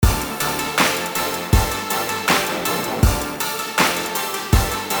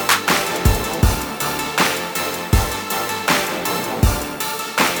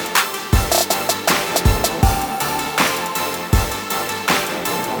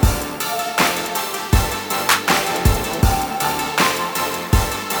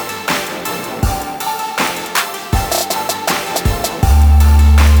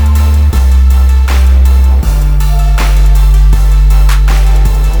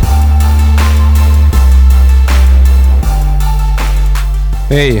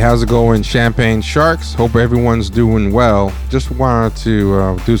Hey, how's it going, Champagne Sharks? Hope everyone's doing well. Just wanted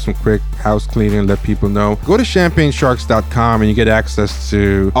to do some quick house cleaning, let people know. Go to ChampagneSharks.com and you get access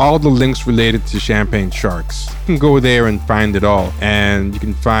to all the links related to Champagne Sharks. You can go there and find it all. And you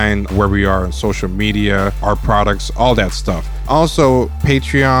can find where we are on social media, our products, all that stuff. Also,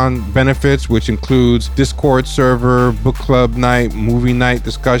 Patreon benefits, which includes Discord server, book club night, movie night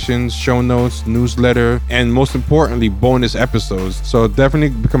discussions, show notes, newsletter, and most importantly, bonus episodes. So definitely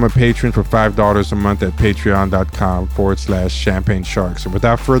become a patron for $5 a month at patreon.com/Champagne Sharks. And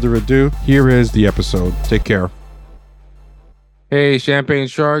without further ado, here is the episode. Take care. Hey, Champagne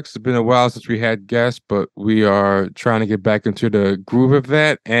Sharks. It's been a while since we had guests, but we are trying to get back into the groove of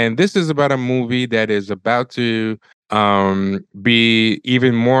that. And this is about a movie that is about to be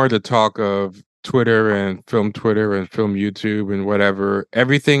even more the talk of Twitter and film YouTube and whatever.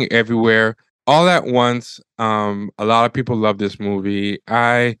 Everything, everywhere, all at once. A lot of people love this movie.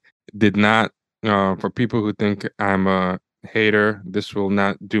 I did not. For people who think I'm a hater, this will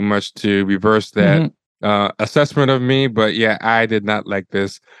not do much to reverse that assessment of me. But yeah, I did not like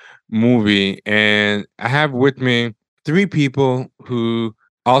this movie. And I have with me three people who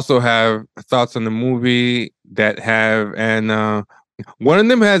also have thoughts on the movie that have, and one of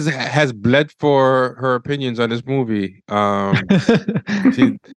them has bled for her opinions on this movie.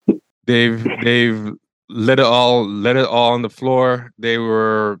 They've let it all on the floor. They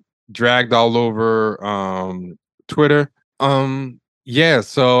were dragged all over Twitter. Yeah,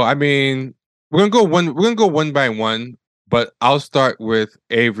 so I mean, we're gonna go one by one, but I'll start with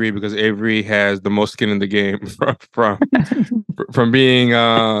Avery because Avery has the most skin in the game from being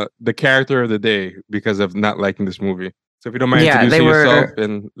the character of the day because of not liking this movie. So if you don't mind introducing yourself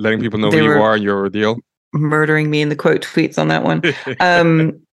and letting people know who you are and your ordeal. Murdering me in the quote tweets on that one.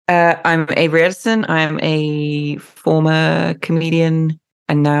 I'm Avery Edison. I'm a former comedian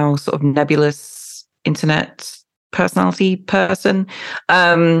and now sort of nebulous internet personality person.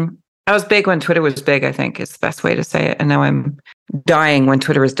 I was big when Twitter was big, I think is the best way to say it. And now I'm dying when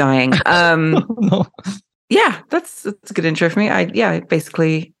Twitter is dying. Yeah, that's a good intro for me. I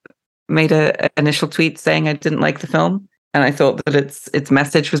basically made an initial tweet saying I didn't like the film and I thought that its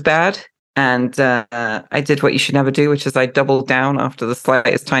message was bad. And I did what you should never do, which is I doubled down after the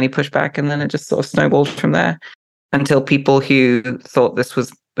slightest tiny pushback, and then it just sort of snowballed from there until people who thought this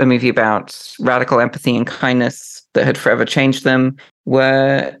was a movie about radical empathy and kindness that had forever changed them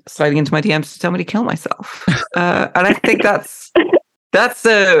were sliding into my DMs to tell me to kill myself. And I think that's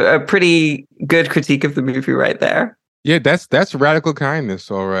a pretty good critique of the movie right there. Yeah, that's radical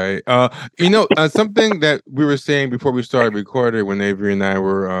kindness, all right. Something that we were saying before we started recording when Avery and I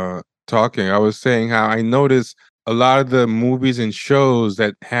were talking, I was saying how I noticed a lot of the movies and shows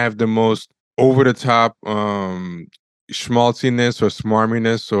that have the most over the top schmaltziness or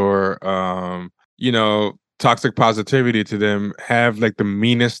smarminess or toxic positivity to them have like the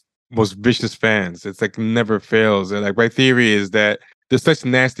meanest, most vicious fans. It's like never fails. And like my theory is that there's such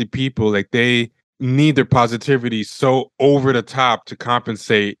nasty people, like they need their positivity so over the top to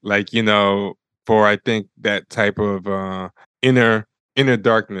compensate, for I think that type of inner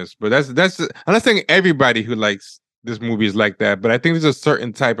darkness. But that's I'm not saying everybody who likes this movie is like that, but I think there's a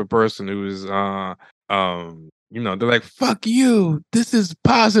certain type of person who is they're like, fuck you, this is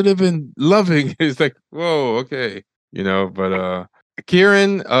positive and loving. It's like, whoa, okay. But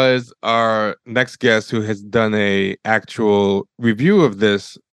Kieran is our next guest who has done a actual review of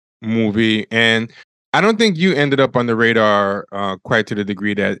this movie, and I don't think you ended up on the radar quite to the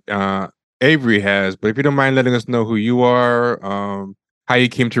degree that Avery has. But if you don't mind letting us know who you are, how you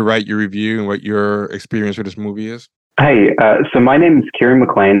came to write your review, and what your experience with this movie is. Hi, so my name is Kieran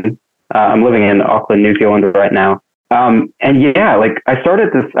McLean. I'm living in Auckland, New Zealand right now. I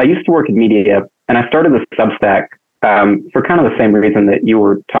started this, I used to work in media, and I started this Substack for kind of the same reason that you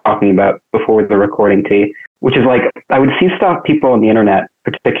were talking about before the recording, T, which is like, I would see stuff, people on the internet,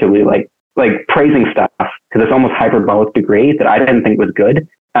 particularly like praising stuff to this almost hyperbolic degree that I didn't think was good.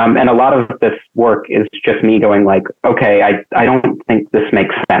 And a lot of this work is just me going like, okay, I don't think this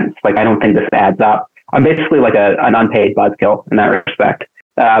makes sense. Like, I don't think this adds up. I'm basically like an unpaid buzzkill in that respect.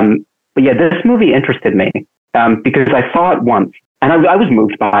 But yeah, this movie interested me because I saw it once and I was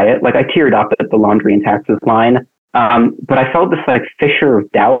moved by it. Like I teared up at the laundry and taxes line. But I felt this like fissure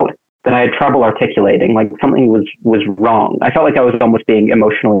of doubt that I had trouble articulating. Like something was wrong. I felt like I was almost being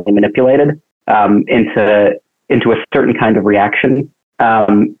emotionally manipulated into a certain kind of reaction.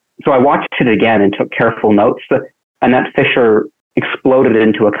 So I watched it again and took careful notes, and that fissure exploded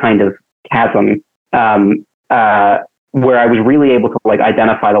into a kind of chasm where I was really able to like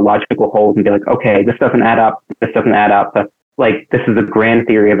identify the logical holes and be like, okay, this doesn't add up. This doesn't add up. like this is a grand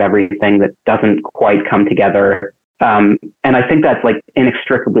theory of everything that doesn't quite come together. And I think that's like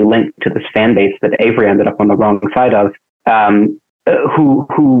inextricably linked to this fan base that Avery ended up on the wrong side of,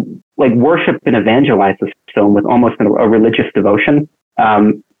 who like worship and evangelize this film with almost a religious devotion.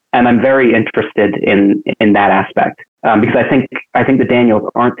 And I'm very interested in that aspect, because I think the Daniels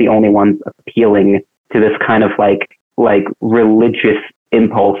aren't the only ones appealing to this kind of like religious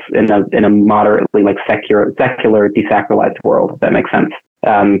impulse in a moderately like secular desacralized world, if that makes sense.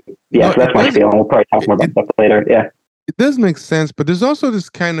 So that's my spiel, and we'll probably talk more about that later. Yeah, it does make sense, but there's also this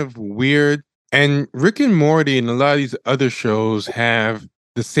kind of weird, and Rick and Morty and a lot of these other shows have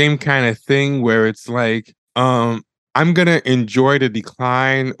the same kind of thing where it's like, I'm gonna enjoy the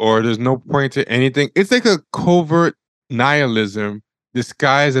decline, or there's no point to anything. It's like a covert nihilism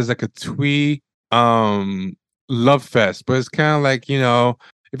disguised as like a twee love fest, but it's kind of like, if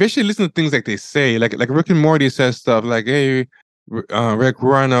you actually listen to things like they say, like Rick and Morty says stuff like, hey, Rick,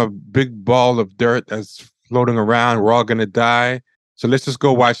 we're on a big ball of dirt that's floating around, we're all gonna die, so let's just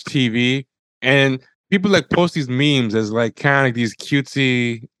go watch TV. And people like post these memes as like kind of like these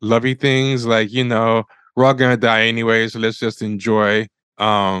cutesy lovey things, like, we're all gonna die anyway, so let's just enjoy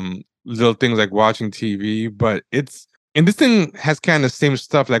little things like watching TV. But and this thing has kind of the same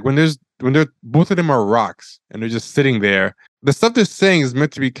stuff, like when they're both of them are rocks and they're just sitting there, the stuff they're saying is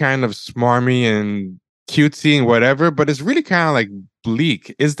meant to be kind of smarmy and cutesy and whatever, but it's really kind of like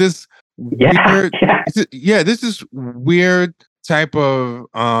bleak. Is this weird? This is weird type of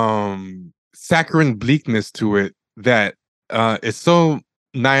saccharine bleakness to it that is so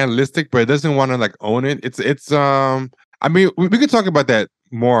nihilistic, but it doesn't want to like own it. It's I mean, we could talk about that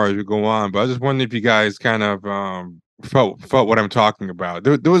more as we go on, but I was just wondering if you guys kind of felt what I'm talking about.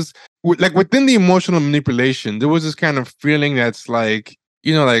 There was like within the emotional manipulation, there was this kind of feeling that's like,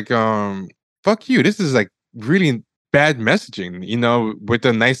 fuck you, this is like really bad messaging, with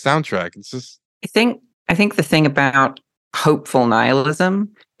a nice soundtrack. It's just, I think the thing about hopeful nihilism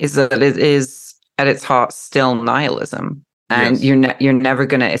is that it is at its heart still nihilism, and yes, you're never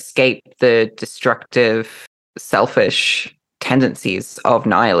going to escape the destructive, selfish tendencies of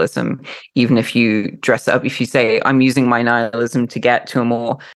nihilism, even if you dress up. If you say, I'm using my nihilism to get to a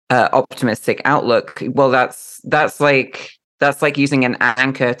more optimistic outlook, well, that's like using an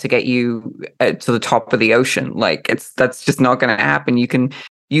anchor to get you to the top of the ocean. Like that's just not going to happen. You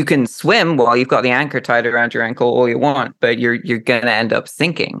can swim while you've got the anchor tied around your ankle all you want, but you're going to end up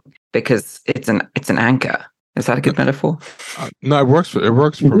sinking because it's an anchor. Is that a good metaphor? No, it works for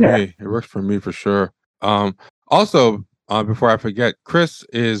me. It works for me for sure. Also, before I forget, Chris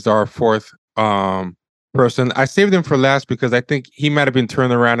is our fourth person. I saved him for last because I think he might have been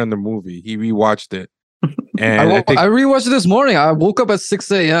turned around in the movie. He rewatched it. And I rewatched it this morning. I woke up at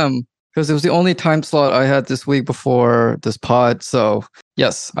 6 a.m. because it was the only time slot I had this week before this pod. So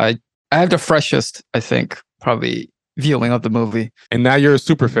yes, I have the freshest, I think, probably viewing of the movie. And now you're a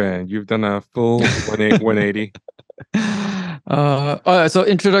super fan. You've done a full 180. So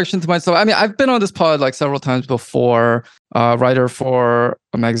introduction to myself. I mean, I've been on this pod like several times before. Writer for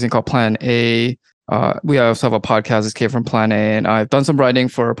a magazine called Plan A. We also have a podcast, Escape from Plan A, and I've done some writing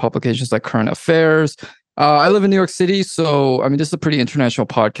for publications like Current Affairs. I live in New York City, so I mean, this is a pretty international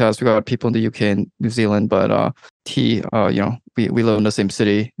podcast. We got people in the UK and New Zealand, but we live in the same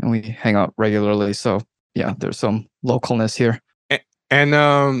city and we hang out regularly. So yeah, there's some localness here.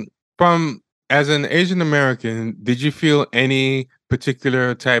 And from as an Asian American, did you feel any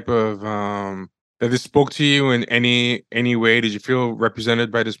particular type of that this spoke to you in any way? Did you feel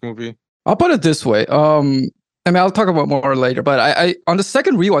represented by this movie? I'll put it this way. I mean, I'll talk about more later, but I on the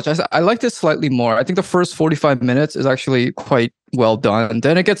second rewatch, I liked it slightly more. I think the first 45 minutes is actually quite well done.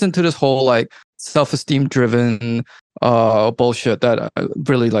 Then it gets into this whole like self-esteem driven bullshit that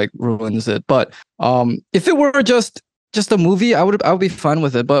really like ruins it. But if it were just a movie, I would be fine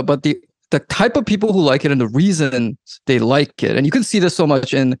with it. But the type of people who like it and the reason they like it, and you can see this so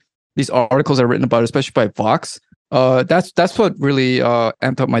much in these articles that are written about it, especially by Vox. That's what really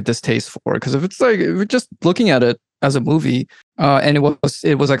amped up my distaste for it. Because if we're just looking at it as a movie, and it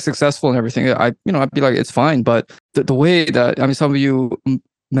was like successful and everything, I'd be like, it's fine. But the way that, I mean, some of you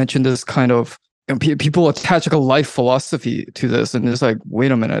mentioned this kind of, people attach like a life philosophy to this, and it's like,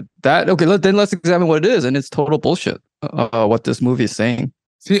 wait a minute, then let's examine what it is, and it's total bullshit. What this movie is saying.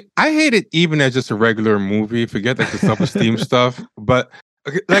 See, I hate it even as just a regular movie. Forget like the self-esteem stuff, but.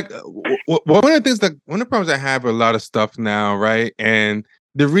 Okay, like one of the problems I have with a lot of stuff now, right? And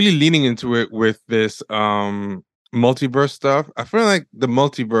they're really leaning into it with this multiverse stuff. I feel like the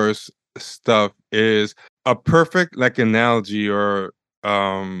multiverse stuff is a perfect like analogy or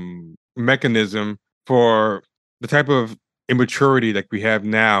mechanism for the type of immaturity like we have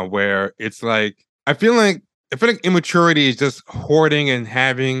now, where it's like I feel like immaturity is just hoarding and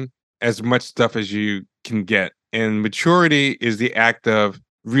having as much stuff as you can get. And maturity is the act of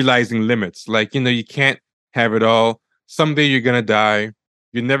realizing limits. Like, you can't have it all. Someday you're going to die.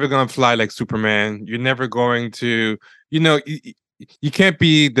 You're never going to fly like Superman. You're never going to, you can't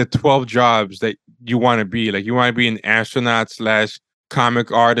be the 12 jobs that you want to be. Like, you want to be an astronaut slash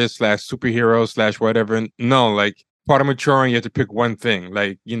comic artist slash superhero slash whatever. No, like, part of maturing, you have to pick one thing.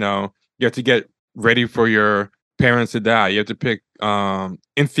 Like, you have to get ready for your parents to die. You have to pick,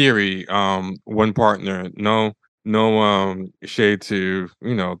 in theory, one partner. No shade to,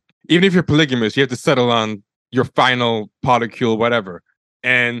 even if you're polygamous, you have to settle on your final polycule, whatever.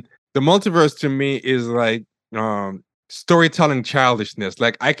 And the multiverse to me is like storytelling childishness.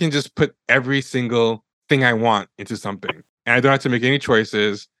 Like, I can just put every single thing I want into something, and I don't have to make any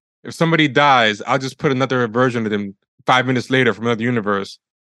choices. If somebody dies, I'll just put another version of them 5 minutes later from another universe,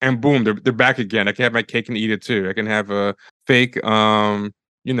 and boom, they're back again. I can have my cake and eat it too. I can have a fake, like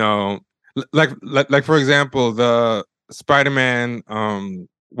for example, the Spider-Man,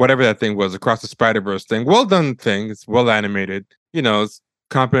 whatever that thing was, Across the Spider-Verse thing. Well done thing. It's well animated. It's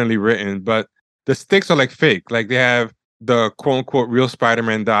competently written, but the stakes are like fake. Like, they have the quote unquote real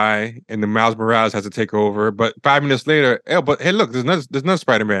Spider-Man die, and the Miles Morales has to take over. But 5 minutes later, but hey, look, there's another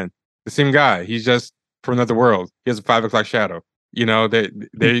Spider-Man, the same guy. He's just from another world. He has a 5 o'clock shadow. There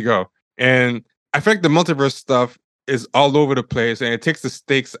you go. And I feel like the multiverse stuff is all over the place, and it takes the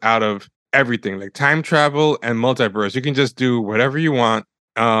stakes out of everything, like time travel and multiverse. You can just do whatever you want.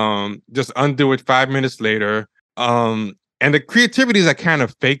 Just undo it 5 minutes later. And the creativities are kind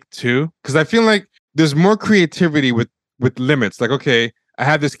of fake too, because I feel like there's more creativity with limits. Like, okay, I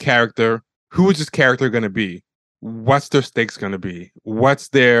have this character. Who is this character going to be? What's their stakes going to be? What's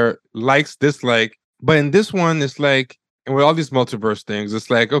their likes, dislike? But in this one, it's like, and with all these multiverse things,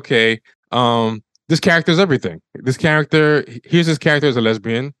 it's like, okay, this character is everything. Here's this character as a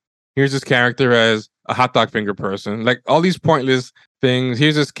lesbian. Here's this character as a hot dog finger person. Like, all these pointless things.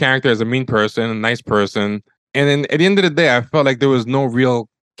 Here's this character as a mean person, a nice person. And then at the end of the day, I felt like there was no real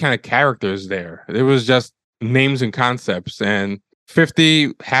kind of characters there. It was just names and concepts and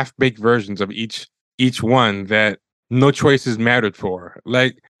 50 half-baked versions of each one that no choices mattered for.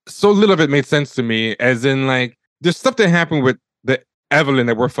 Like, so little of it made sense to me, as in, like, there's stuff that happened with the Evelyn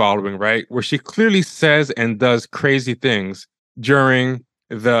that we're following, right? Where she clearly says and does crazy things during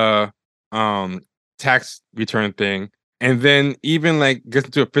the tax return thing. And then even like gets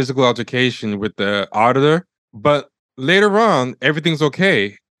into a physical altercation with the auditor. But later on, everything's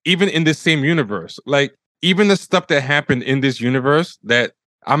okay. Even in this same universe. Like, even the stuff that happened in this universe that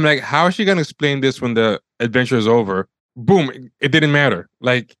I'm like, how is she going to explain this when the adventure is over? Boom, it didn't matter.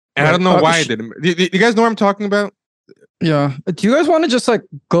 Like, and I don't know why it didn't. Do you guys know what I'm talking about? Yeah. Do you guys want to just like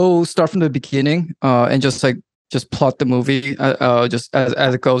go start from the beginning and just plot the movie just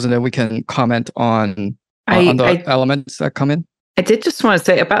as it goes, and then we can comment on the elements that come in? I did just want to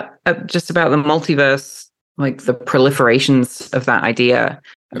say about the multiverse, like the proliferations of that idea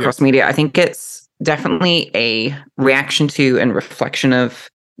across media. I think it's definitely a reaction to and reflection of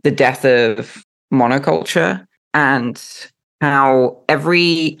the death of monoculture, and how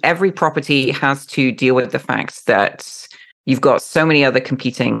every property has to deal with the fact that you've got so many other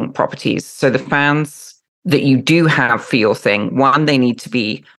competing properties. So the fans that you do have for your thing, one, they need to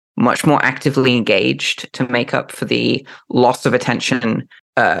be much more actively engaged to make up for the loss of attention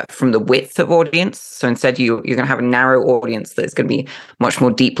from the width of audience. So instead, you're going to have a narrow audience that is going to be much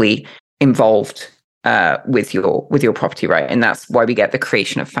more deeply involved with your property, right? And that's why we get the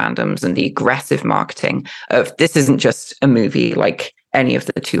creation of fandoms and the aggressive marketing of, this isn't just a movie like any of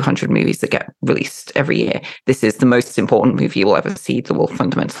the 200 movies that get released every year. This is the most important movie you'll ever see that will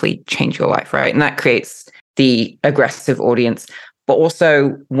fundamentally change your life, right? And that creates the aggressive audience. But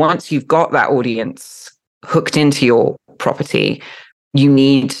also, once you've got that audience hooked into your property, you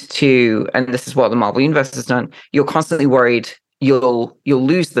need to, and this is what the Marvel Universe has done, you're constantly worried you'll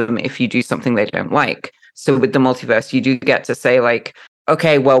lose them if you do something they don't like. So with the multiverse, you do get to say, like,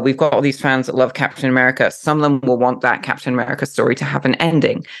 okay, well, we've got all these fans that love Captain America. Some of them will want that Captain America story to have an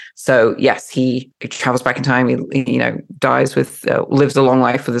ending. So yes, he travels back in time. He dies lives a long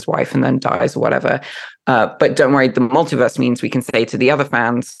life with his wife and then dies or whatever. But don't worry, the multiverse means we can say to the other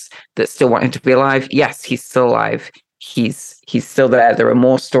fans that still want him to be alive, yes, he's still alive. He's still there. There are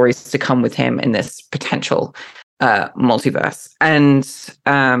more stories to come with him in this potential multiverse. And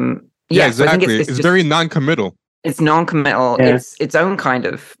exactly. So I think it's just very non-committal. It's non-committal. Yeah. It's its own kind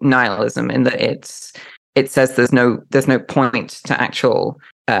of nihilism in that it says there's no point to actual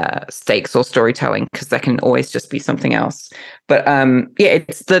stakes or storytelling, because there can always just be something else. But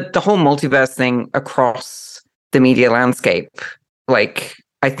it's the whole multiverse thing across the media landscape. Like,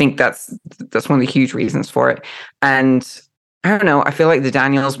 I think that's one of the huge reasons for it. And I don't know, I feel like the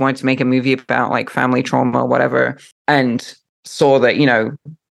Daniels wanted to make a movie about like family trauma or whatever, and saw that, you know,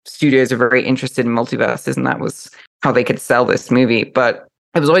 studios are very interested in multiverses, and that was how they could sell this movie. But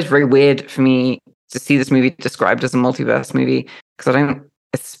it was always very weird for me to see this movie described as a multiverse movie, because I don't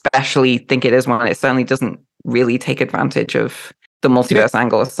especially think it is one. It certainly doesn't really take advantage of the multiverse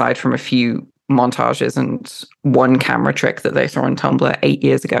angle, aside from a few montages and one camera trick that they saw on Tumblr 8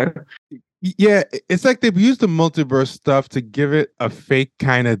 years ago. Yeah, it's like they've used the multiverse stuff to give it a fake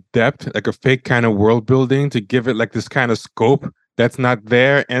kind of depth, like a fake kind of world building, to give it like this kind of scope that's not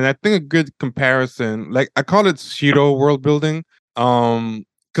there. And I think a good comparison, like I call it pseudo world building, because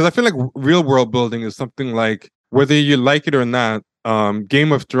I feel like real world building is something like, whether you like it or not,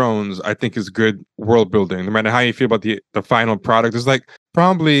 Game of Thrones, I think, is good world building. No matter how you feel about the final product, there's like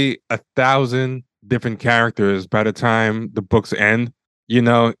probably 1,000 different characters by the time the books end. You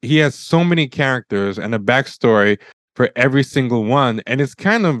know, he has so many characters and a backstory for every single one. And it's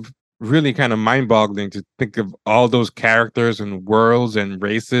kind of really kind of mind-boggling to think of all those characters and worlds and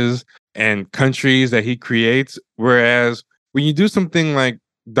races and countries that he creates. Whereas when you do something like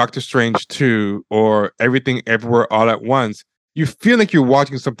Doctor Strange 2 or Everything Everywhere All at Once, you feel like you're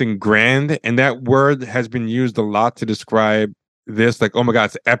watching something grand. And that word has been used a lot to describe this. Like, oh my God,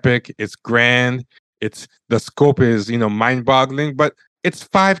 it's epic, it's grand, it's the scope is, you know, mind-boggling, but it's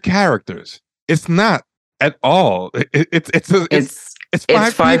 5 characters. It's not at all. It's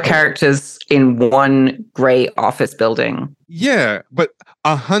five characters in one gray office building. Yeah, but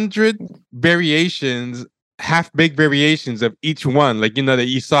 100 variations, half-baked variations of each one, like, you know, that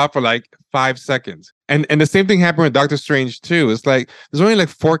you saw for like 5 seconds. And the same thing happened with Doctor Strange too. It's like there's only like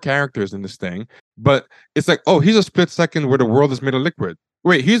 4 characters in this thing, but it's like, oh, here's a split second where the world is made of liquid.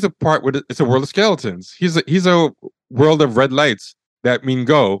 Wait, here's a part where it's a world of skeletons. Here's a world of red lights that mean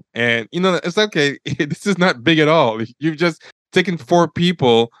go. And, you know, it's okay. This is not big at all. You've just taken 4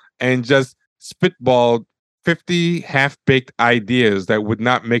 people and just spitballed 50 half-baked ideas that would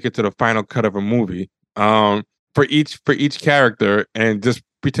not make it to the final cut of a movie, for each character, and just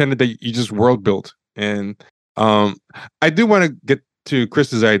pretended that you just world built. And I do want to get to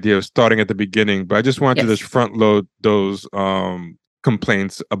Chris's idea of starting at the beginning, but I just wanted to just front load those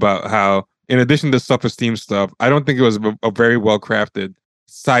complaints about how, in addition to self-esteem stuff, I don't think it was a very well-crafted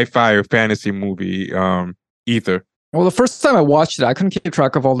sci-fi or fantasy movie either. Well, the first time I watched it, I couldn't keep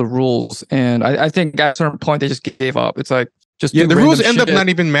track of all the rules, and I think at a certain point they just gave up. It's like, just the rules end up not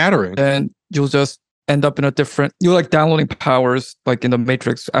even mattering, and you'll just end up in a different. You're like downloading powers, like in the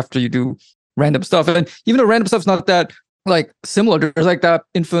Matrix, after you do random stuff, and even the random stuff's not that like similar. There's like that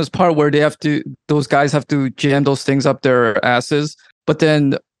infamous part where those guys have to jam those things up their asses, but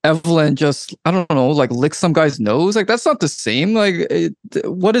then Evelyn just, I don't know, like licks some guy's nose. Like, that's not the same. Like,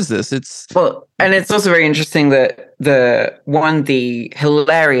 what is this? And it's also very interesting that the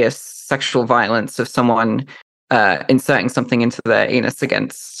hilarious sexual violence of someone inserting something into their anus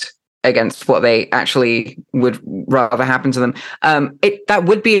against what they actually would rather happen to them. That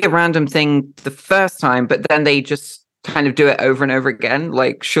would be a random thing the first time, but then they just kind of do it over and over again.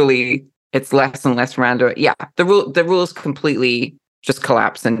 Like, surely it's less and less random. Yeah, the rules completely just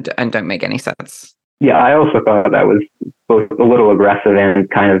collapse and don't make any sense. Yeah, I also thought that was both a little aggressive and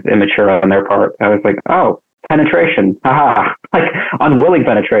kind of immature on their part. I was like, oh, penetration, haha, like unwilling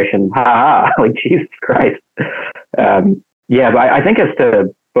penetration, haha, like Jesus Christ. Yeah, but I think as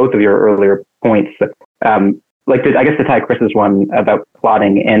to both of your earlier points, I guess to tie Chris's one about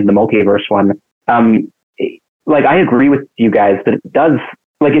plotting and the multiverse one, like I agree with you guys that it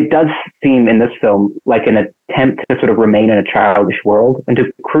does seem in this film like an attempt to sort of remain in a childish world and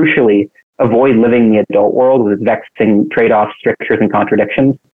to crucially avoid living the adult world with its vexing trade-offs, strictures, and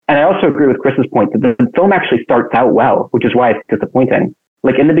contradictions. And I also agree with Chris's point that the film actually starts out well, which is why it's disappointing.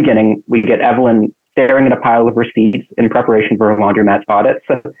 Like in the beginning, we get Evelyn staring at a pile of receipts in preparation for her laundromat's audit.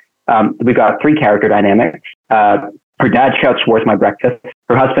 So, we've got 3 character dynamics. Her dad shouts, "Where's my breakfast?"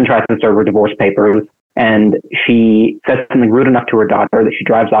 Her husband tries to serve her divorce papers, and she says something rude enough to her daughter that she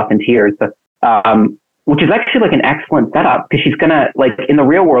drives off in tears, which is actually like an excellent setup, because she's gonna, like, in the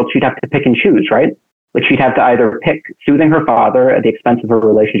real world, she'd have to pick and choose, right? Like, she'd have to either pick soothing her father at the expense of her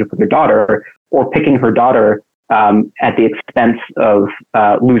relationship with her daughter, or picking her daughter at the expense of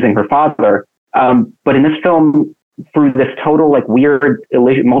losing her father. But in this film, through this total like weird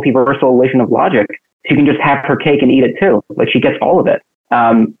multiversal illusion of logic, she can just have her cake and eat it too. Like, she gets all of it.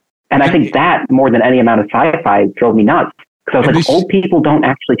 And I think that, more than any amount of sci-fi, drove me nuts. Because I was like, old people don't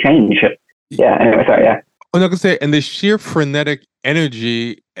actually change. Yeah. Anyway, sorry. Yeah. I'm not gonna say, and the sheer frenetic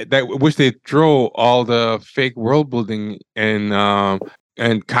energy that which they throw all the fake world building and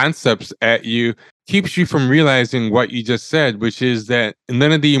concepts at you keeps you from realizing what you just said, which is that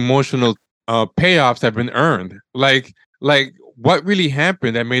none of the emotional payoffs have been earned. Like what really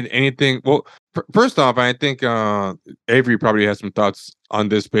happened that made anything? Well, first off, I think Avery probably has some thoughts on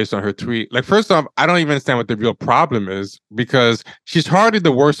this based on her tweet. Like, first off, I don't even understand what the real problem is because she's hardly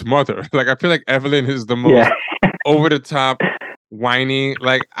the worst mother. Like, I feel like Evelyn is the most over the top, whiny.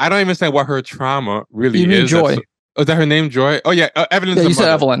 Like, I don't even understand what her trauma really you mean is. Joy? Is that her name, Joy? Oh yeah, Evelyn's yeah. the You mother. said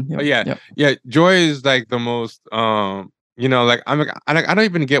Evelyn. Yeah. Joy is like the most. Like I don't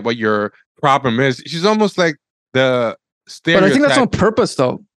even get what your problem is. She's almost like the stereotype. But I think that's on purpose,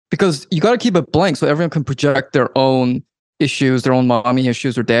 though, because you got to keep it blank so everyone can project their own issues, their own mommy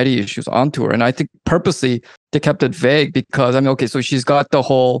issues or daddy issues onto her. And I think purposely they kept it vague because, I mean, okay, so she's got the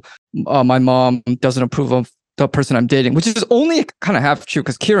whole, my mom doesn't approve of the person I'm dating, which is only kind of half true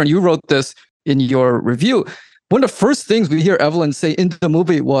because Kieran, you wrote this in your review. One of the first things we hear Evelyn say in the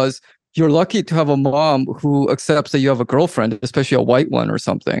movie was, you're lucky to have a mom who accepts that you have a girlfriend, especially a white one or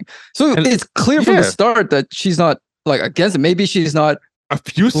something. So it's clear from the start that she's not like against it. Maybe she's not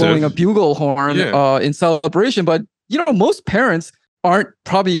blowing a bugle horn in celebration, but most parents aren't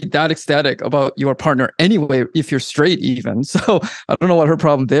probably that ecstatic about your partner anyway, if you're straight even. So I don't know what her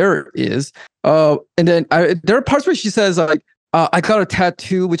problem there is. And then there are parts where she says like, I got a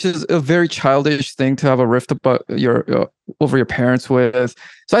tattoo, which is a very childish thing to have a rift about over your parents with.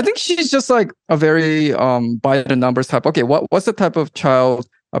 So I think she's just like a very by the numbers type. Okay, what's the type of child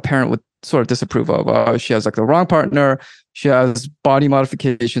a parent would sort of disapprove of? She has like the wrong partner. She has body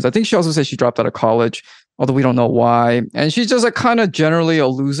modifications. I think she also says she dropped out of college, although we don't know why. And she's just like kind of generally a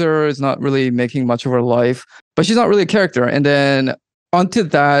loser, is not really making much of her life, but she's not really a character. And then onto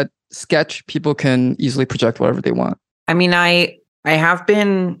that sketch, people can easily project whatever they want. I mean, I have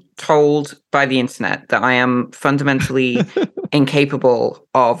been told by the internet that I am fundamentally incapable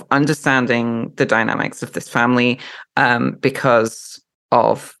of understanding the dynamics of this family because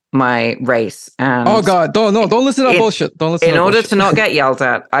of my race. And oh God, don't listen to that bullshit. Don't listen. In order to not get yelled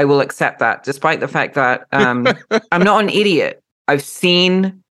at, I will accept that, despite the fact that I'm not an idiot. I've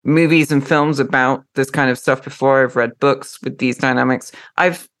seen movies and films about this kind of stuff before. I've read books with these dynamics.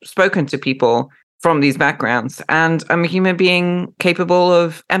 I've spoken to people from these backgrounds, and I'm a human being capable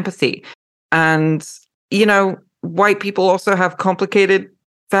of empathy. And, white people also have complicated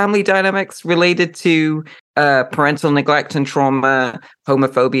family dynamics related to parental neglect and trauma,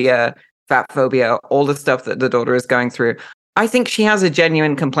 homophobia, fat phobia, all the stuff that the daughter is going through. I think she has a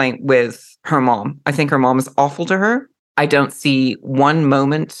genuine complaint with her mom. I think her mom is awful to her. I don't see one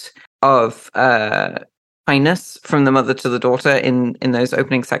moment of kindness from the mother to the daughter in those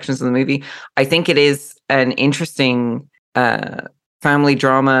opening sections of the movie. I think it is an interesting family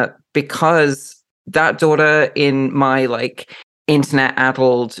drama because that daughter, in my like internet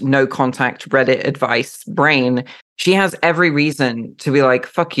addled, no contact Reddit advice brain, she has every reason to be like,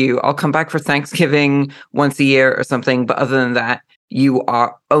 fuck you, I'll come back for Thanksgiving once a year or something, but other than that, you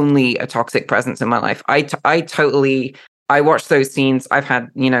are only a toxic presence in my life. I watched those scenes. I've had,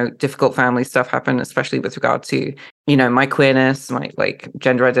 difficult family stuff happen, especially with regard to, my queerness, my like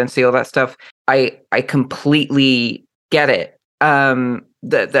gender identity, all that stuff. I completely get it.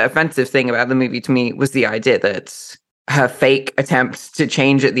 The offensive thing about the movie to me was the idea that her fake attempt to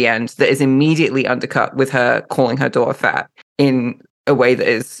change at the end that is immediately undercut with her calling her daughter fat in a way that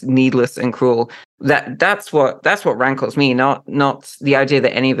is needless and cruel. That's what rankles me, not the idea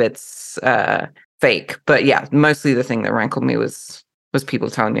that any of it's fake. But yeah, mostly the thing that rankled me was people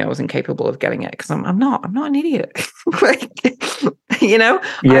telling me I was incapable of getting it, because I'm not an idiot.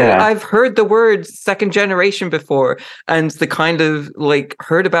 I've heard the word second generation before, and the kind of like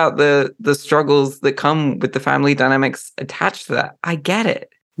heard about the struggles that come with the family dynamics attached to that. I get it.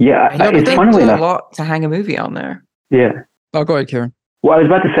 Yeah, it's funnily enough a lot to hang a movie on there. Yeah. Oh, go ahead, Kieran. Well, I was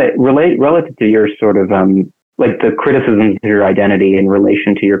about to say, relative to your sort of like the criticism of your identity in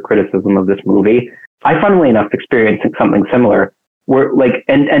relation to your criticism of this movie, I funnily enough experienced something similar. Where like,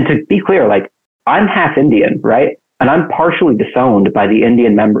 and to be clear, like I'm half Indian, right? And I'm partially disowned by the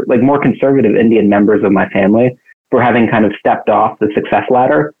Indian member, like more conservative Indian members of my family, for having kind of stepped off the success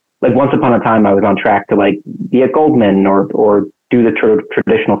ladder. Like once upon a time, I was on track to like be at Goldman or do the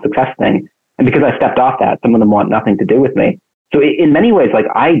traditional success thing. And because I stepped off that, some of them want nothing to do with me. So in many ways, like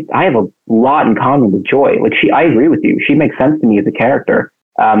I have a lot in common with Joy. Like I agree with you. She makes sense to me as a character.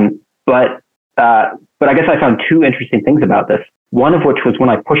 But but I guess I found two interesting things about this. One of which was when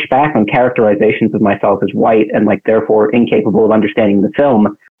I pushed back on characterizations of myself as white and like therefore incapable of understanding the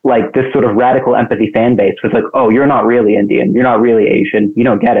film, like this sort of radical empathy fan base was like, oh, you're not really Indian, you're not really Asian, you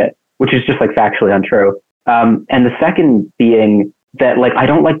don't get it, which is just like factually untrue. And the second being that like I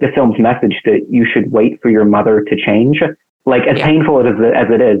don't like the film's message that you should wait for your mother to change. Like as painful as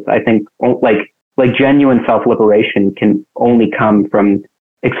it is, I think like genuine self-liberation can only come from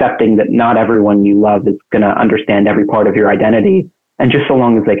accepting that not everyone you love is going to understand every part of your identity. And just so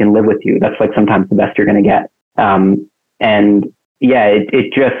long as they can live with you, that's like sometimes the best you're going to get. And yeah,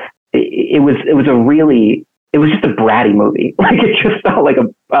 it was just a bratty movie. Like it just felt like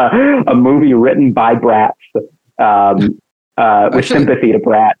a movie written by brats, with sympathy to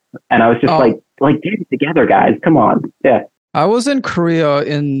brats. And I was just like, get it together, guys. Come on. Yeah. I was in Korea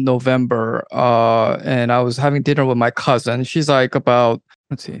in November, and I was having dinner with my cousin. She's like about,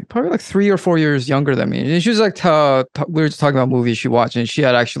 let's see, probably like 3 or 4 years younger than me. And she was like, we were just talking about movies she watched, and she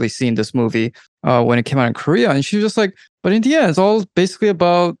had actually seen this movie when it came out in Korea. And she was just like, but in the end, it's all basically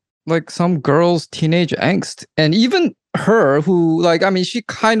about like some girl's teenage angst. And even her, who like, I mean, she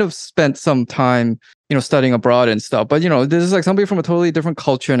kind of spent some time, you know, studying abroad and stuff. But, you know, this is like somebody from a totally different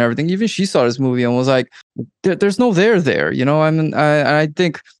culture and everything. Even she saw this movie and was like, there's no there, you know? I mean, I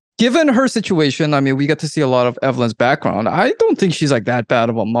think given her situation, I mean, we get to see a lot of Evelyn's background. I don't think she's like that bad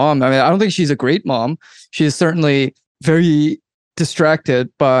of a mom. I mean, I don't think she's a great mom. She is certainly very distracted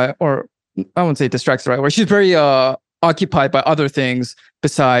by, or I wouldn't say distracted, right? Where she's very occupied by other things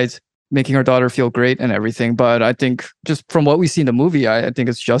besides making her daughter feel great and everything. But I think just from what we see in the movie, I think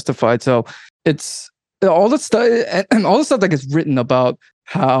it's justified. So it's all the stuff and all the stuff that gets written about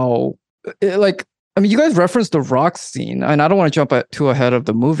how, like, I mean, you guys referenced the rock scene, and I don't want to jump too ahead of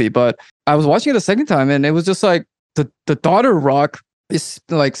the movie, but I was watching it a second time, and it was just like the daughter rock is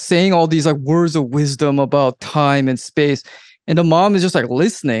like saying all these like words of wisdom about time and space, and the mom is just like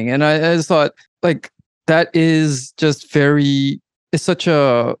listening, and I just thought like that is just it's such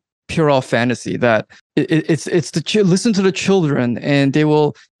a puerile fantasy that it's listen to the children, and they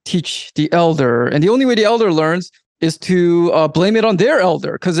will teach the elder, and the only way the elder learns is to blame it on their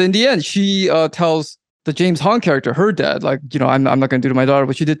elder, because in the end she tells the James Hong character, her dad, like, you know, I'm not going to do to my daughter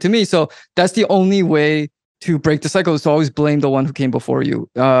what you did to me. So that's the only way to break the cycle, is to always blame the one who came before you.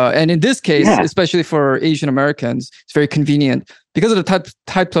 And in this case, especially for Asian Americans, it's very convenient because of the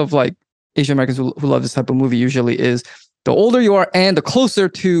type of like Asian Americans who love this type of movie usually is the older you are and the closer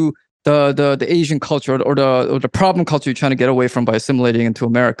to the Asian culture or the problem culture you're trying to get away from by assimilating into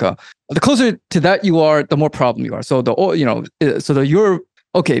America. The closer to that you are, the more problem you are. So you're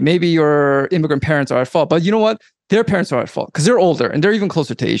okay. Maybe your immigrant parents are at fault, but you know what? Their parents are at fault because they're older and they're even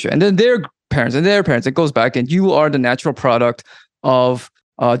closer to Asia. And then their parents and their parents. It goes back, and you are the natural product of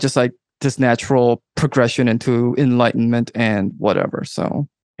just like this natural progression into enlightenment and whatever. So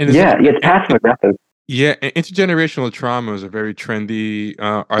it's passive aggressive. Yeah, intergenerational trauma is a very trendy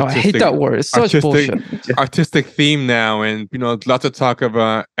artistic. I hate that word. It's such bullshit. Artistic theme now, and you know, lots of talk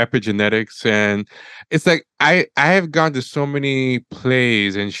about epigenetics, and it's like I have gone to so many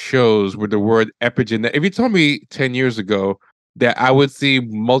plays and shows with the word epigenetic. If you told me 10 years ago that I would see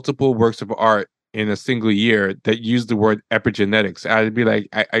multiple works of art in a single year that use the word epigenetics, I'd be like,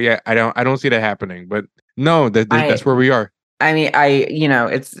 I don't see that happening. But no, that's where we are. I mean,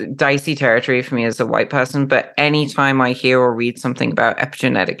 it's dicey territory for me as a white person, but anytime I hear or read something about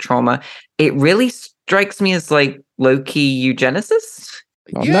epigenetic trauma, it really strikes me as like low-key eugenicist.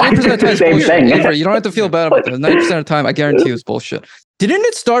 90% of the time it's bullshit. Avery, you don't have to feel bad about this. 90% of the time, I guarantee you it's bullshit. Didn't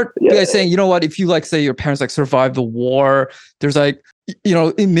it start by saying, you know what, if you like say your parents like survived the war, there's like, you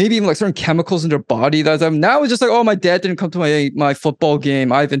know, maybe even like certain chemicals in their body that now it's just like, oh, my dad didn't come to my football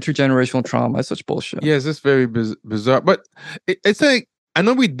game, I have intergenerational trauma. It's such bullshit. Yes, it's very bizarre. But it's like, I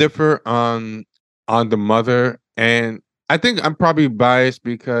know we differ on the mother, and I think I'm probably biased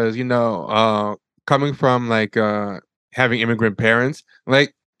because, you know, coming from like having immigrant parents,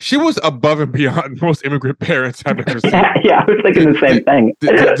 like she was above and beyond most immigrant parents I've ever seen. Yeah, I was thinking the same thing.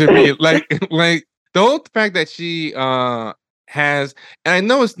 To me, like the whole fact that she has, and I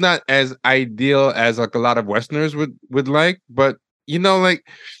know it's not as ideal as like a lot of Westerners would like, but you know, like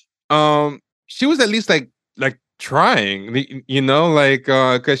she was at least like trying, you know, like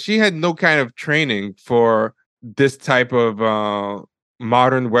because she had no kind of training for this type of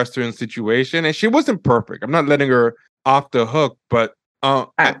modern Western situation, and she wasn't perfect. I'm not letting her off the hook, but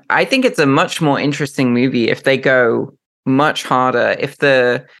I think it's a much more interesting movie if they go much harder. If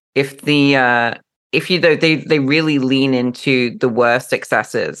they really lean into the worst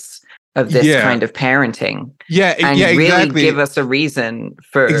excesses of this kind of parenting, and really exactly. give us a reason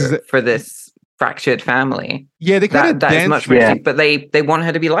for fractured family. Yeah, they kind of That is much more Yeah. but they want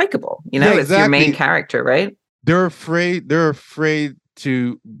her to be likable. You know, Yeah, it's your main exactly. character, right? They're afraid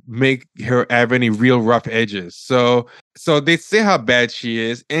to make her have any real rough edges. So they say how bad she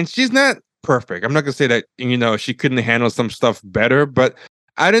is, and she's not perfect. I'm not gonna say that, you know, she couldn't handle some stuff better, but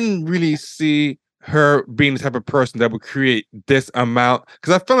I didn't really see her being the type of person that would create this amount,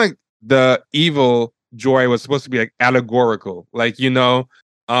 because I feel like the evil Joy was supposed to be like allegorical, like, you know.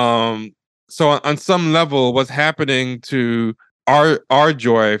 So on some level, what's happening to our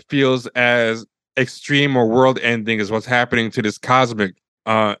Joy feels as extreme or world ending as what's happening to this cosmic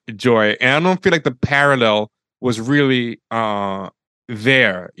Joy, and I don't feel like the parallel was really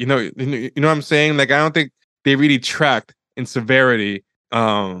there. You know what I'm saying? Like, I don't think they really tracked in severity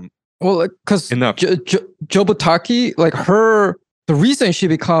Well, because enough. Jobotaki, like the reason she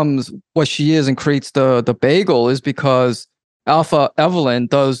becomes what she is and creates the bagel is because Alpha Evelyn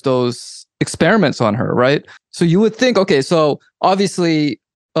does those experiments on her, right? So you would think, okay, so obviously,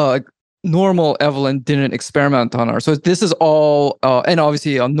 normal Evelyn didn't experiment on her. So this is all, and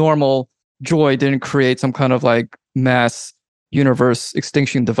obviously a normal Joy didn't create some kind of like mass universe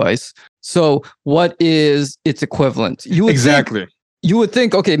extinction device. So what is its equivalent? You would Exactly. you would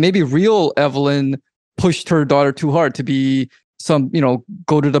think, okay, maybe real Evelyn pushed her daughter too hard to be some, you know,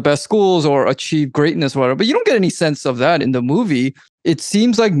 go to the best schools or achieve greatness or whatever. But you don't get any sense of that in the movie. It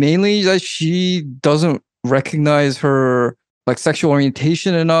seems like mainly that she doesn't recognize her like sexual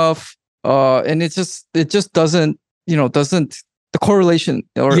orientation enough. And it just doesn't, you know, the correlation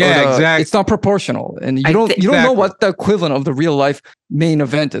Exactly. it's not proportional. And you don't know Exactly. what the equivalent of the real life main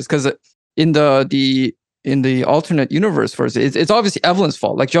event is, because in the alternate universe first, it's obviously Evelyn's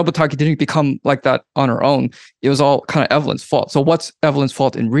fault. Like, Jobotaki didn't become like that on her own. It was all kind of Evelyn's fault. So what's Evelyn's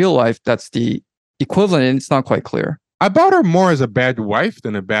fault in real life? That's the equivalent, and it's not quite clear. I bought her more as a bad wife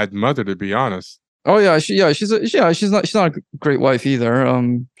than a bad mother, to be honest. Oh yeah, she's not a great wife either.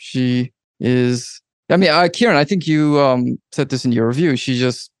 She is. I mean, Kieran, I think you said this in your review. She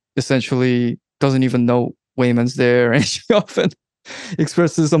just essentially doesn't even know Wayman's there, and she often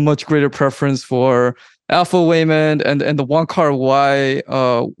expresses a much greater preference for Alpha Waymond and the Wong Kar-wai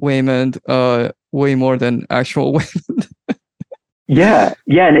Waymond way more than actual Waymond. Yeah,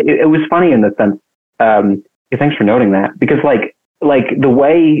 and it was funny in the sense. Thanks for noting that, because like the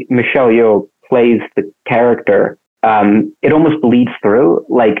way Michelle Yeoh plays the character, it almost bleeds through.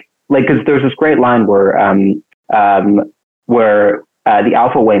 Like because there's this great line where the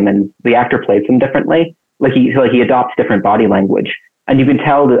Alpha Waymond, the actor, plays him differently. Like he adopts different body language, and you can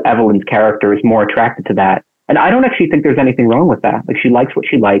tell that Evelyn's character is more attracted to that. And I don't actually think there's anything wrong with that. Like, she likes what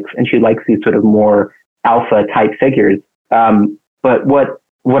she likes, and she likes these sort of more alpha type figures. But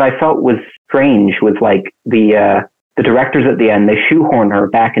what I felt was strange was like the directors at the end, they shoehorn her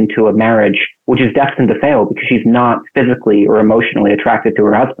back into a marriage which is destined to fail because she's not physically or emotionally attracted to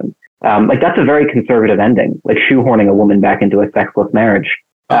her husband. Like, that's a very conservative ending, like shoehorning a woman back into a sexless marriage.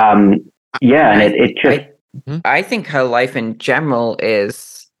 And it just. I think her life in general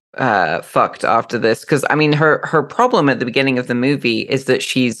is fucked after this, because I mean, her problem at the beginning of the movie is that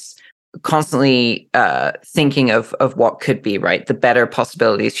she's constantly thinking of what could be, right? The better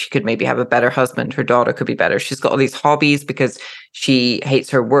possibilities. She could maybe have a better husband. Her daughter could be better. She's got all these hobbies because she hates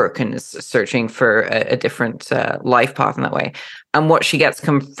her work and is searching for a different life path in that way. And what she gets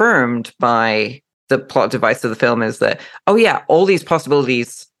confirmed by the plot device of the film is that, oh yeah, all these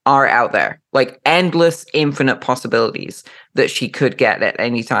possibilities are out there, like endless, infinite possibilities that she could get at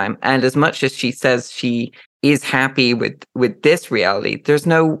any time. And as much as she says she is happy with this reality, there's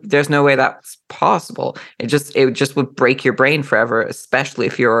no way that's possible. It just would break your brain forever, especially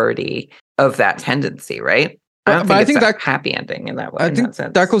if you're already of that tendency, right? I think that happy ending in that way. I think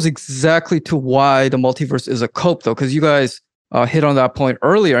that goes exactly to why the multiverse is a cope, though, because you guys hit on that point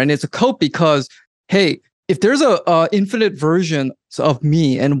earlier, and it's a cope because, hey, if there's a infinite version of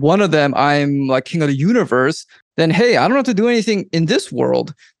me, and one of them I'm like king of the universe, then hey, I don't have to do anything in this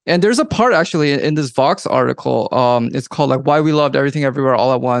world. And there's a part actually in this Vox article, it's called like Why We Loved Everything Everywhere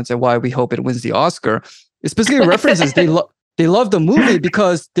All at Once and Why We Hope It Wins the Oscar. It specifically references they love the movie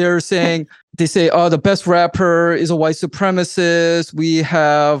because they say, oh, the best rapper is a white supremacist. We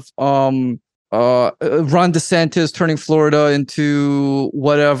have Ron DeSantis turning Florida into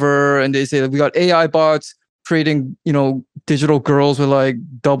whatever, and they say that we got AI bots creating, digital girls with like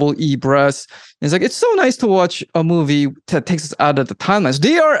double E breasts. And it's like, it's so nice to watch a movie that takes us out of the timelines.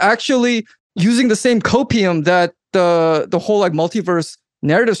 They are actually using the same copium that the whole like multiverse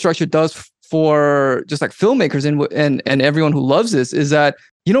narrative structure does for just like filmmakers and everyone who loves this, is that,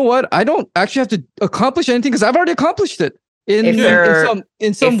 you know what? I don't actually have to accomplish anything because I've already accomplished it. If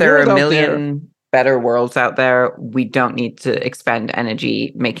there are a million better worlds out there. We don't need to expend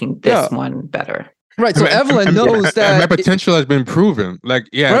energy making this one better. Right. So Evelyn knows that my potential has been proven. Like,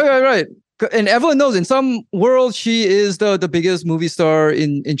 yeah. Right. And Evelyn knows in some world she is the biggest movie star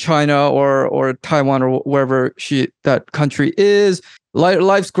in China or Taiwan or wherever that country is.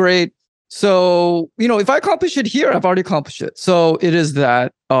 Life's great. So, if I accomplish it here, I've already accomplished it. So it is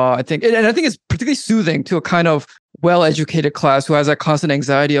that, I think, and I think it's particularly soothing to a kind of well-educated class who has that constant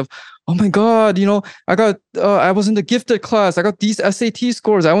anxiety of, oh my God, I was in the gifted class. I got these SAT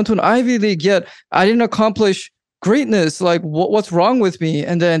scores. I went to an Ivy League, yet I didn't accomplish greatness. Like, what's wrong with me?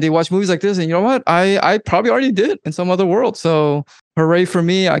 And then they watch movies like this, and you know what? I probably already did in some other world. So hooray for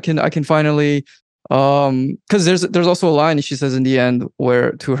me! I can finally. Because there's also a line she says in the end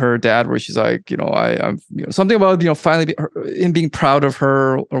to her dad where she's like, I'm something about finally him being proud of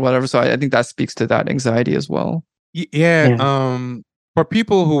her or whatever. So I think that speaks to that anxiety as well. Yeah. For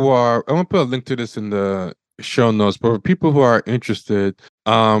people who are, I want to put a link to this in the show notes. But for people who are interested,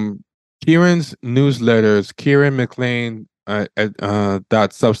 Kieran's newsletters, Kieran McLean at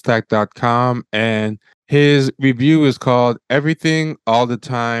 .substack.com, and his review is called "Everything All the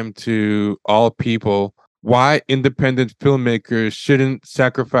Time to All People: Why Independent Filmmakers Shouldn't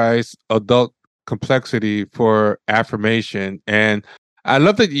Sacrifice Adult Complexity for Affirmation." And I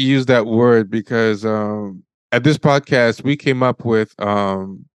love that you use that word because at this podcast we came up with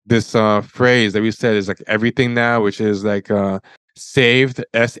this phrase that we said is like everything now, which is like saved,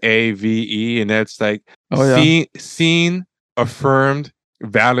 SAVE, and that's like seen, affirmed,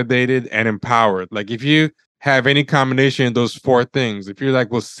 validated, and empowered. Like if you have any combination of those four things, if you're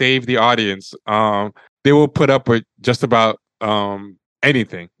like, we'll save the audience, they will put up with just about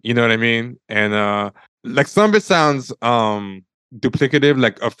anything. You know what I mean? And like some of it sounds duplicative,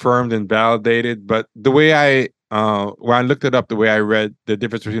 like affirmed and validated, but the way when I looked it up, the way I read the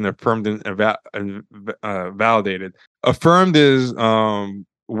difference between affirmed and validated. Affirmed is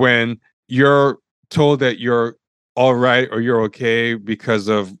when you're told that you're all right or you're okay because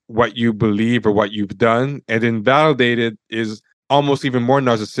of what you believe or what you've done. And then validated is almost even more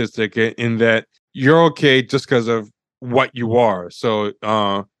narcissistic in that you're okay just because of what you are. So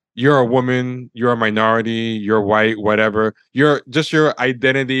you're a woman, you're a minority, you're white, whatever. You're just your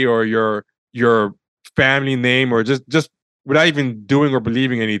identity or your family name, or just without even doing or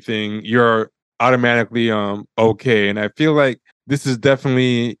believing anything, you're automatically okay. And I feel like this is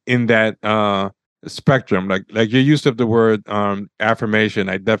definitely in that spectrum. Like your use of the word affirmation,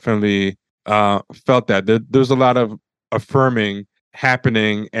 I definitely felt that there's a lot of affirming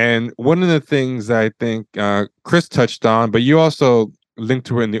happening. And one of the things I think Chris touched on, but you also linked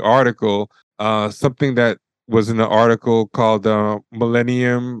to it in the article, something that was in the article called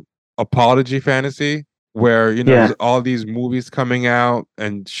Millennium Apology Fantasy, where there's all these movies coming out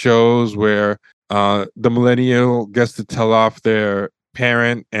and shows where the millennial gets to tell off their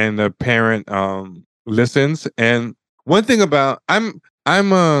parent and the parent listens. And one thing about I'm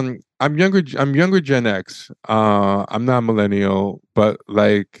younger Gen X. I'm not millennial, but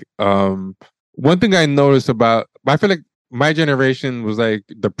like one thing I noticed I feel like my generation was like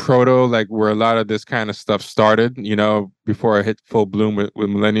the proto, like where a lot of this kind of stuff started, before I hit full bloom with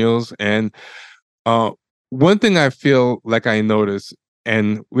millennials. And one thing I feel like I noticed,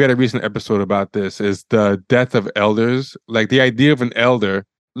 and we had a recent episode about this, is the death of elders. Like the idea of an elder,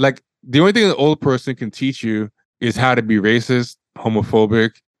 like the only thing an old person can teach you is how to be racist,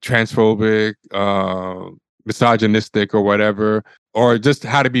 homophobic, transphobic, misogynistic, or whatever, or just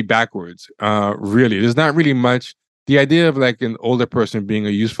how to be backwards. Really, there's not really much. The idea of like an older person being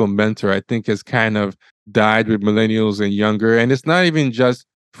a useful mentor, I think, has kind of died with millennials and younger. And it's not even just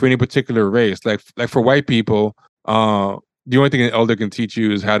for any particular race. Like for white people, the only thing an elder can teach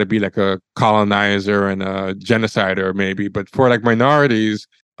you is how to be like a colonizer and a genocider, maybe. But for like minorities,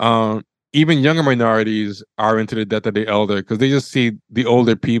 even younger minorities are into the death of the elder because they just see the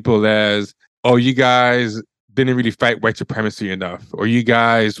older people as, oh, you guys didn't really fight white supremacy enough, or you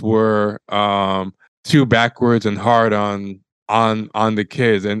guys were too backwards and hard on the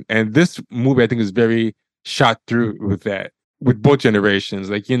kids. And this movie, I think, is very shot through with that, with both generations.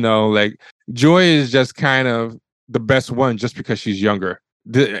 Like, like Joy is just kind of the best one just because she's younger.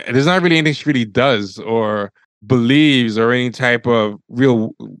 There's not really anything she really does or believes or any type of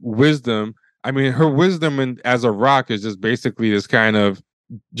real wisdom. I mean, her wisdom as a rock is just basically this kind of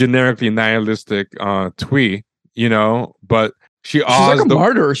generically nihilistic twee, but she's like a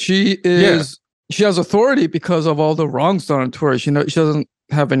martyr. She is. Yeah. She has authority because of all the wrongs done to her. She doesn't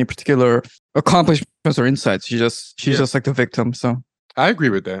have any particular accomplishments or insights. She's just like the victim. So I agree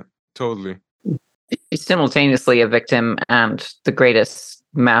with that totally. She's simultaneously a victim and the greatest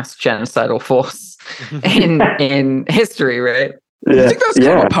mass genocidal force in history, right? I think that's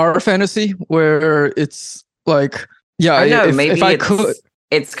kind of a power fantasy where it's like, I know, maybe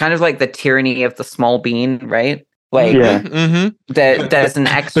it's kind of like the tyranny of the small bean, right? Like, there's an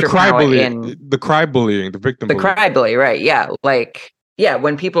extra power in the cry bullying, the victim bullying. Cry bully, right? Yeah, like, yeah,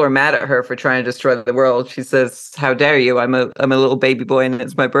 when people are mad at her for trying to destroy the world, she says, "How dare you? I'm a little baby boy, and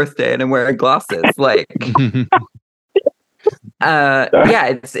it's my birthday, and I'm wearing glasses." Like,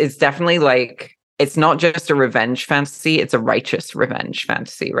 yeah, it's definitely like, it's not just a revenge fantasy; it's a righteous revenge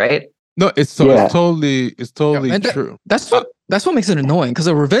fantasy, right? No, it's totally true. That's what makes it annoying, because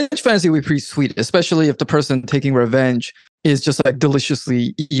a revenge fantasy would be pretty sweet, especially if the person taking revenge is just like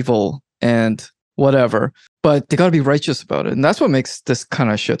deliciously evil and whatever. But they got to be righteous about it, and that's what makes this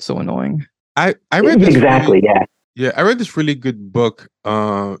kind of shit so annoying. I read this I read this really good book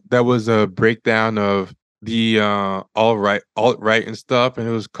that was a breakdown of the alt-right and stuff, and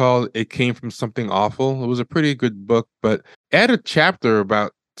it was called "It Came from Something Awful." It was a pretty good book, but it had a chapter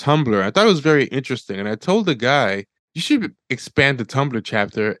about Tumblr. I thought it was very interesting, and I told the guy, you should expand the Tumblr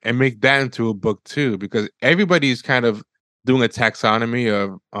chapter and make that into a book too, because everybody's kind of doing a taxonomy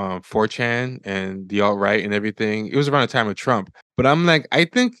of 4chan and the alt-right and everything. It was around the time of Trump. But I'm like, I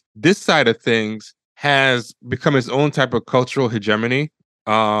think this side of things has become its own type of cultural hegemony,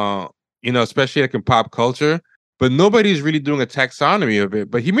 especially like in pop culture. But nobody's really doing a taxonomy of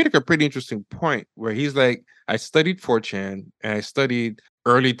it. But he made like a pretty interesting point where he's like, I studied 4chan and I studied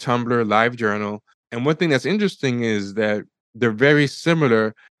early Tumblr, LiveJournal. And one thing that's interesting is that they're very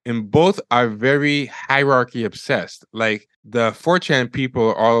similar, and both are very hierarchy obsessed. Like the 4chan people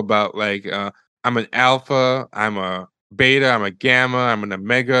are all about like, I'm an alpha, I'm a beta, I'm a gamma, I'm an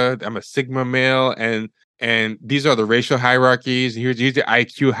omega, I'm a sigma male, and these are the racial hierarchies. Here's the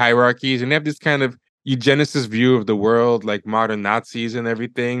IQ hierarchies, and they have this kind of eugenicist view of the world, like modern Nazis and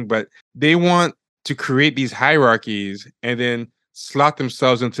everything. But they want to create these hierarchies and then slot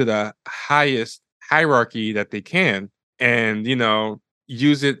themselves into the highest hierarchy that they can, and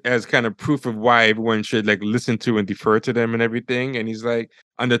use it as kind of proof of why everyone should like listen to and defer to them and everything. And he's like,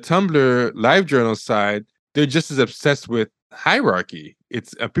 on the Tumblr LiveJournal side, they're just as obsessed with hierarchy.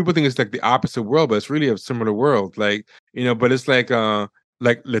 It's people think it's like the opposite world, but it's really a similar world. Like, but it's like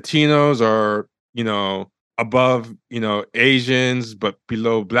Latinos are, above, Asians, but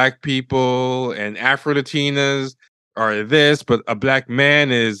below Black people, and Afro Latinas are this, but a Black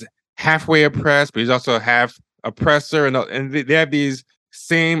man is halfway oppressed, but he's also half oppressor, and they have these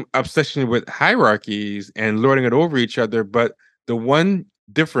same obsession with hierarchies and lording it over each other. But the one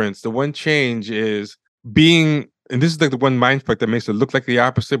difference, the one change is being, and this is like the one mind fuck that makes it look like the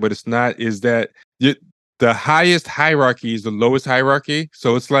opposite, but it's not, is that the highest hierarchy is the lowest hierarchy.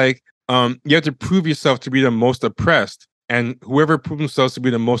 So it's like you have to prove yourself to be the most oppressed, and whoever proves themselves to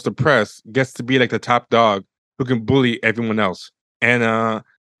be the most oppressed gets to be like the top dog who can bully everyone else. And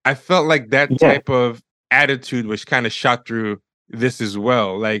I felt like that type of attitude was kind of shot through this as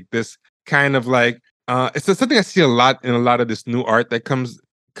well. Like this kind of like it's something I see a lot in a lot of this new art that comes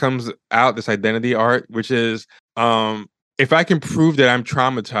out, this identity art, which is if I can prove that I'm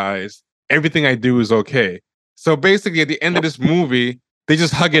traumatized, everything I do is okay. So basically at the end of this movie, they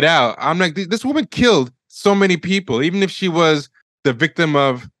just hug it out. I'm like, this woman killed so many people, even if she was the victim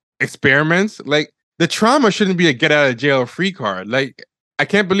of experiments. Like the trauma shouldn't be a get out of jail free card. Like I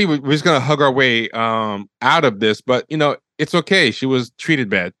can't believe we're just gonna hug our way out of this, but it's okay. She was treated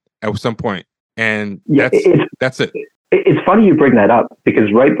bad at some point, and that's it. It's funny you bring that up,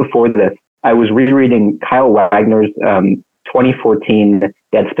 because right before this, I was rereading Kyle Wagner's 2014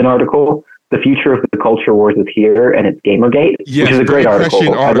 Deadspin article, "The Future of the Culture Wars is Here, and it's Gamergate," which is a great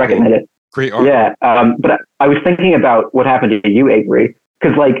article. I recommend it. Great article. Yeah, but I was thinking about what happened to you, Avery,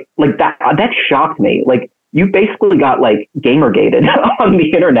 because like that shocked me. Like, you basically got like gamergated on the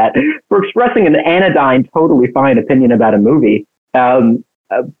internet for expressing an anodyne, totally fine opinion about a movie.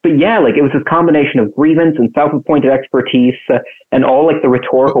 But yeah, like it was this combination of grievance and self-appointed expertise and all like the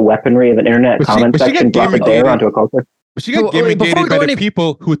rhetorical weaponry of an internet comment section brought to bear onto a culture. But she got gamergated by the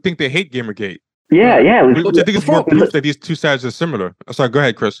people who think they hate Gamergate. Yeah. Which I think is more proof that these two sides are similar. Oh, sorry, go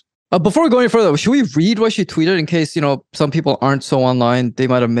ahead, Chris. Before we go any further, should we read what she tweeted in case, some people aren't so online, they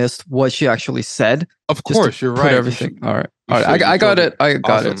might have missed what she actually said? Of course, you're right. Everything. All right. I got it. I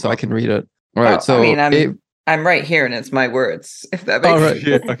got it, so I can read it. All right. So I mean, I'm right here, and it's my words. If that makes sense.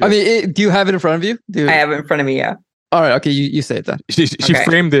 Yeah, okay. I mean, do you have it in front of you? I have it in front of me. Yeah. All right. Okay. You say it then. She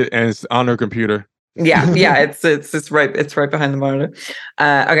framed it and it's on her computer. Yeah, it's right behind the monitor.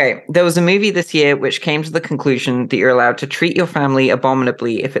 Okay, there was a movie this year which came to the conclusion that you're allowed to treat your family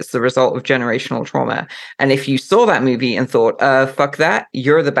abominably if it's the result of generational trauma. And if you saw that movie and thought, fuck that,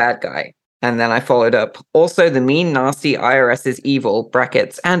 you're the bad guy. And then I followed up. Also, the mean, nasty IRS is evil,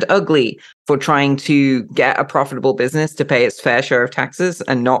 brackets, and ugly for trying to get a profitable business to pay its fair share of taxes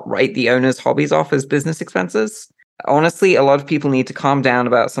and not write the owner's hobbies off as business expenses. Honestly, a lot of people need to calm down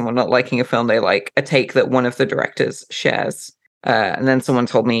about someone not liking a film they like, a take that one of the directors shares. And then someone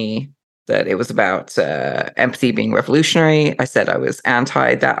told me that it was about empathy being revolutionary. I said I was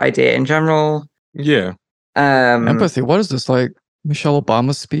anti that idea in general. Yeah. Empathy. What is this, like Michelle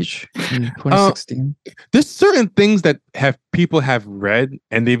Obama's speech in 2016? There's certain things that people have read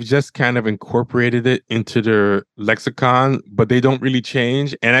and they've just kind of incorporated it into their lexicon, but they don't really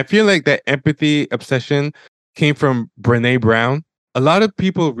change. And I feel like that empathy obsession came from Brene Brown. A lot of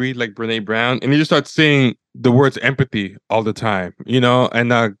people read like Brene Brown and you just start seeing the words empathy all the time,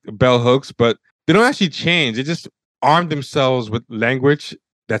 and bell hooks, but they don't actually change. They just arm themselves with language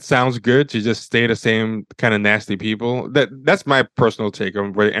that sounds good to just stay the same kind of nasty people. That's my personal take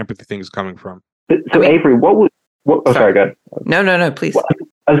on where the empathy thing is coming from. So Avery, sorry, go ahead. No, please.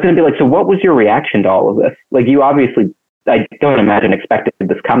 I was going to be like, so what was your reaction to all of this? Like, you obviously, I don't imagine expected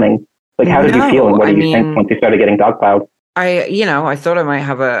this coming. Like, how did you feel, and what did you think once you started getting dogpiled? I thought I might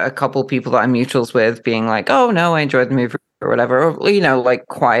have a couple people that I'm mutuals with being like, oh no, I enjoyed the movie or whatever, or, like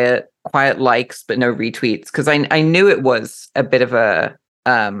quiet likes, but no retweets. Because I knew it was a bit of a,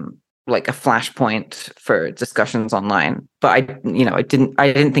 like a flashpoint for discussions online, but I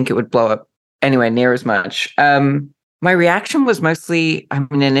didn't think it would blow up anywhere near as much. My reaction was mostly,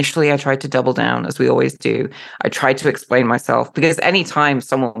 initially I tried to double down, as we always do. I tried to explain myself, because anytime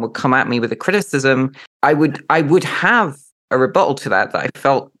someone would come at me with a criticism, I would have a rebuttal to that I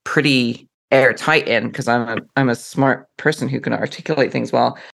felt pretty airtight in, because I'm a smart person who can articulate things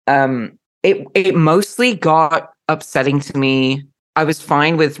well. It mostly got upsetting to me. I was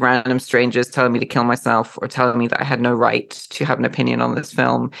fine with random strangers telling me to kill myself or telling me that I had no right to have an opinion on this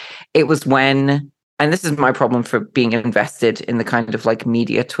film. It was when, and this is my problem for being invested in the kind of like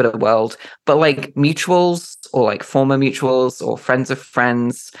media Twitter world, but like mutuals or like former mutuals or friends of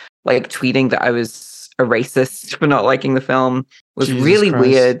friends, like tweeting that I was a racist for not liking the film was Jesus really Christ.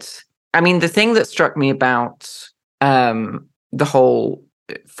 weird. The thing that struck me about the whole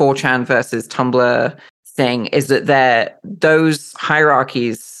 4chan versus Tumblr thing is that those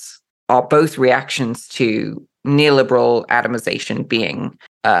hierarchies are both reactions to neoliberal atomization being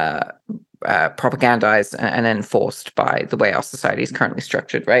propagandized and enforced by the way our society is currently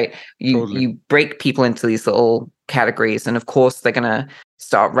structured, right? You break people into these little categories, and of course they're going to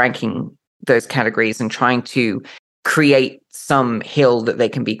start ranking those categories and trying to create some hill that they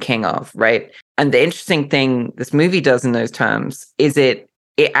can be king of, right? And the interesting thing this movie does in those terms is it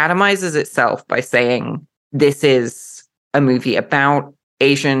atomizes itself by saying this is a movie about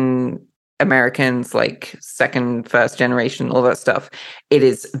Asian Americans, like second, first generation, all that stuff. It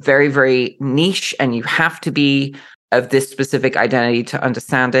is very, very niche, and you have to be of this specific identity to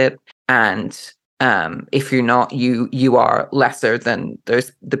understand it. And if you're not, you are lesser than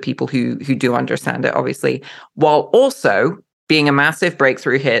the people who do understand it, obviously, while also being a massive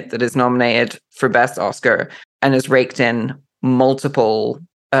breakthrough hit that is nominated for Best Oscar and has raked in multiple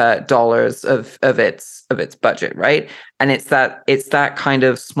dollars of its budget, right? And it's that kind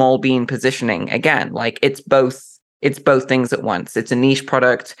of small bean positioning again. Like it's both things at once. It's a niche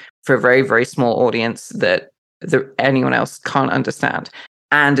product for a very, very small audience that anyone else can't understand,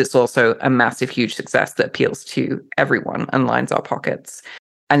 and it's also a massive, huge success that appeals to everyone and lines our pockets.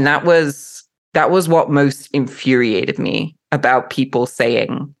 And that was what most infuriated me about people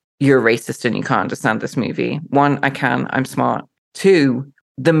saying you're racist and you can't understand this movie. One, I'm smart. Two,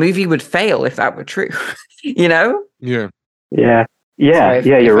 the movie would fail if that were true. Yeah. Sorry,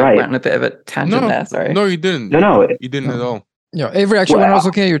 you're right. I went on a bit of a tangent there. Sorry. No, you didn't. No, you didn't at all. Yeah, Avery, actually, when I was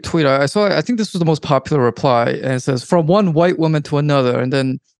looking at your tweet, I think this was the most popular reply, and it says, from one white woman to another, and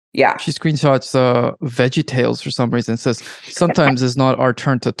then she screenshots VeggieTales for some reason. It says, sometimes it's not our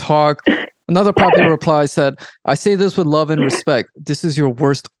turn to talk. Another popular reply said, I say this with love and respect. This is your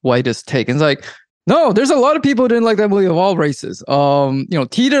worst, whitest take. And it's like, no, there's a lot of people who didn't like that movie of all races.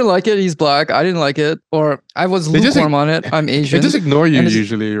 T didn't like it. He's black. I didn't like it. Or I was lukewarm on it. I'm Asian. They just ignore you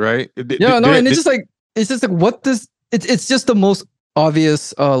usually, right? It's just the most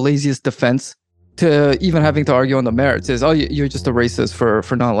obvious, laziest defense to even having to argue on the merits is, oh, you're just a racist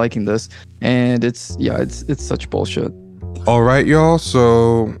for not liking this. And it's such bullshit. All right, y'all.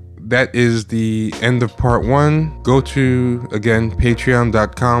 So that is the end of part 1. Go to, again,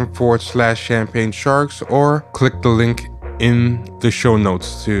 patreon.com/champagne sharks or click the link in the show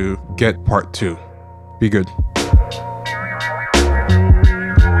notes to get part 2. Be good.